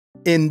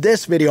In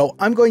this video,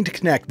 I'm going to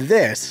connect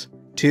this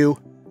to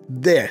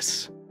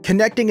this.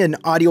 Connecting an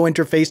audio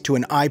interface to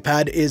an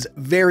iPad is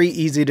very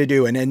easy to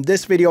do, and in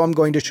this video I'm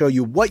going to show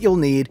you what you'll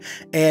need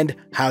and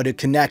how to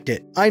connect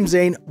it. I'm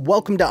Zane,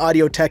 welcome to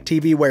Audio Tech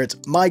TV, where it's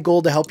my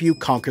goal to help you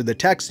conquer the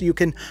tech so you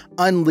can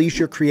unleash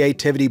your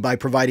creativity by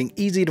providing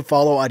easy to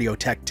follow audio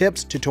tech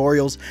tips,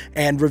 tutorials,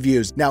 and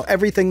reviews. Now,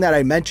 everything that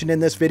I mentioned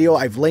in this video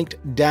I've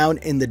linked down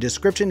in the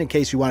description in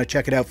case you want to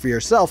check it out for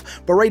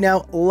yourself, but right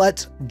now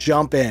let's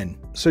jump in.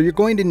 So you're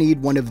going to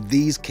need one of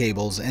these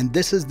cables, and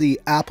this is the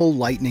Apple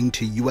Lightning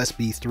to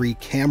USB3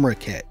 camera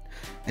kit.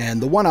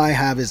 And the one I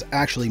have is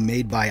actually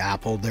made by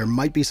Apple. There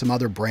might be some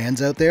other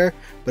brands out there,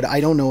 but I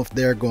don't know if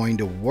they're going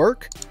to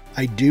work.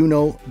 I do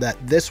know that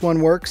this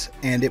one works,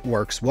 and it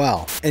works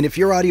well. And if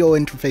your audio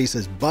interface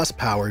is bus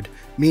powered,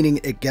 meaning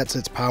it gets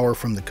its power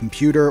from the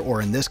computer,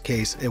 or in this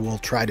case, it will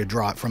try to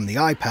draw it from the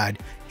iPad,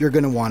 you're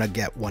going to want to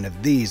get one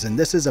of these. And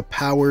this is a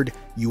powered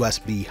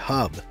USB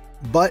hub.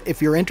 But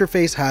if your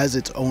interface has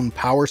its own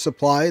power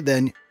supply,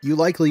 then you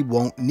likely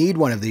won't need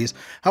one of these.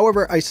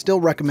 However, I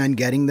still recommend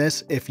getting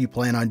this if you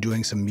plan on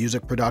doing some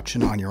music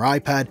production on your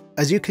iPad,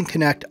 as you can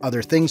connect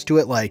other things to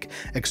it like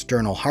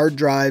external hard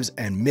drives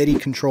and MIDI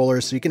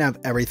controllers, so you can have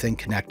everything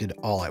connected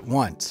all at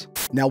once.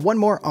 Now, one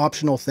more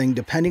optional thing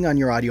depending on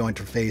your audio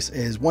interface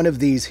is one of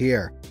these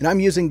here. And I'm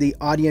using the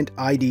Audient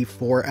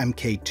ID4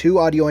 MK2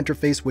 audio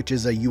interface, which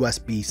is a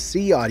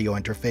USB-C audio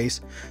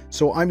interface.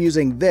 So I'm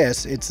using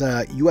this. It's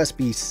a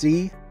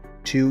USB-C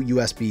to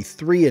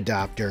USB3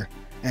 adapter,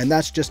 and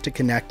that's just to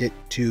connect it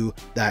to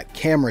that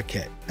camera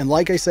kit. And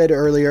like I said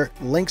earlier,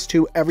 links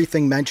to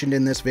everything mentioned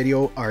in this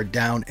video are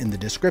down in the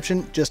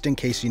description, just in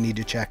case you need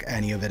to check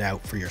any of it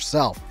out for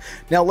yourself.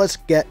 Now let's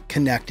get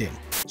connecting.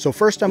 So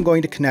first I'm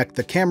going to connect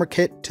the camera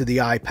kit to the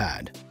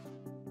iPad.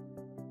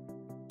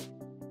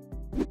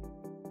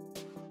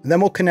 And then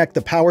we'll connect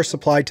the power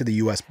supply to the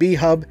USB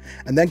hub,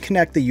 and then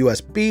connect the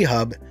USB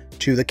hub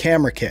to the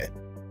camera kit.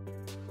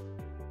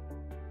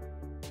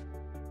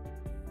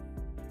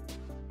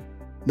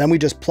 Then we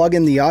just plug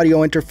in the audio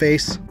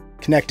interface,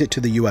 connect it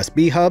to the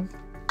USB hub.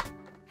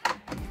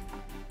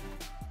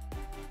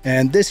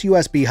 And this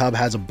USB hub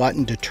has a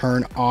button to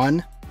turn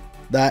on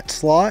that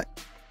slot.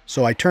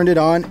 So I turned it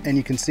on, and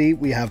you can see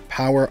we have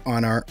power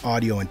on our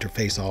audio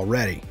interface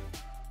already.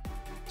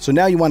 So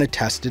now you want to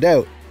test it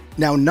out.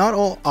 Now, not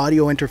all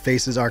audio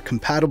interfaces are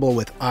compatible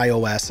with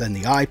iOS and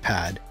the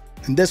iPad.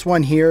 And this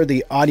one here,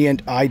 the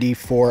Audient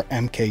ID4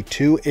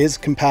 MK2, is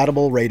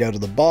compatible right out of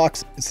the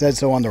box. It says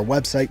so on their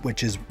website,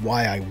 which is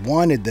why I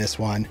wanted this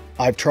one.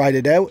 I've tried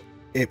it out.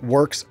 It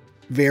works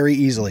very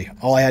easily.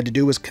 All I had to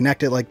do was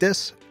connect it like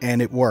this,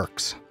 and it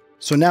works.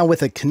 So now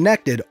with it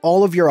connected,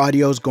 all of your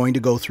audio is going to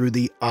go through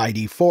the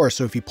ID4.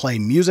 So if you play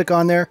music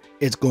on there,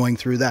 it's going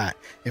through that.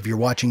 If you're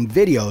watching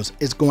videos,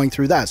 it's going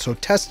through that. So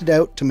test it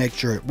out to make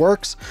sure it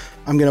works.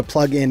 I'm going to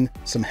plug in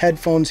some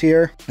headphones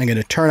here. I'm going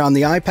to turn on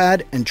the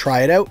iPad and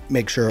try it out,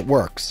 make sure it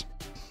works.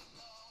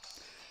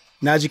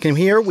 Now, as you can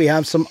hear, we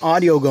have some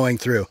audio going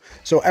through.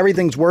 So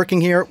everything's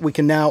working here. We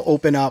can now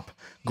open up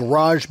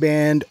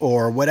GarageBand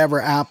or whatever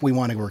app we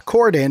want to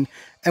record in,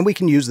 and we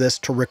can use this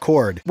to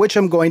record, which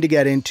I'm going to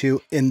get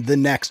into in the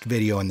next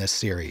video in this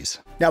series.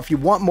 Now, if you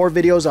want more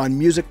videos on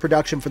music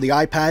production for the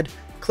iPad,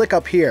 click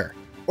up here,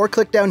 or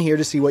click down here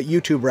to see what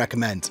YouTube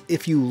recommends.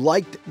 If you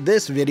liked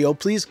this video,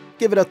 please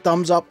give it a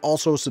thumbs up.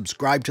 Also,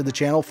 subscribe to the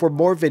channel for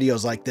more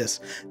videos like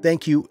this.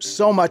 Thank you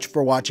so much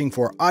for watching.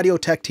 For Audio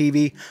Tech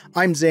TV,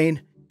 I'm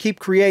Zane. Keep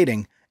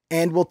creating,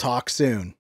 and we'll talk soon.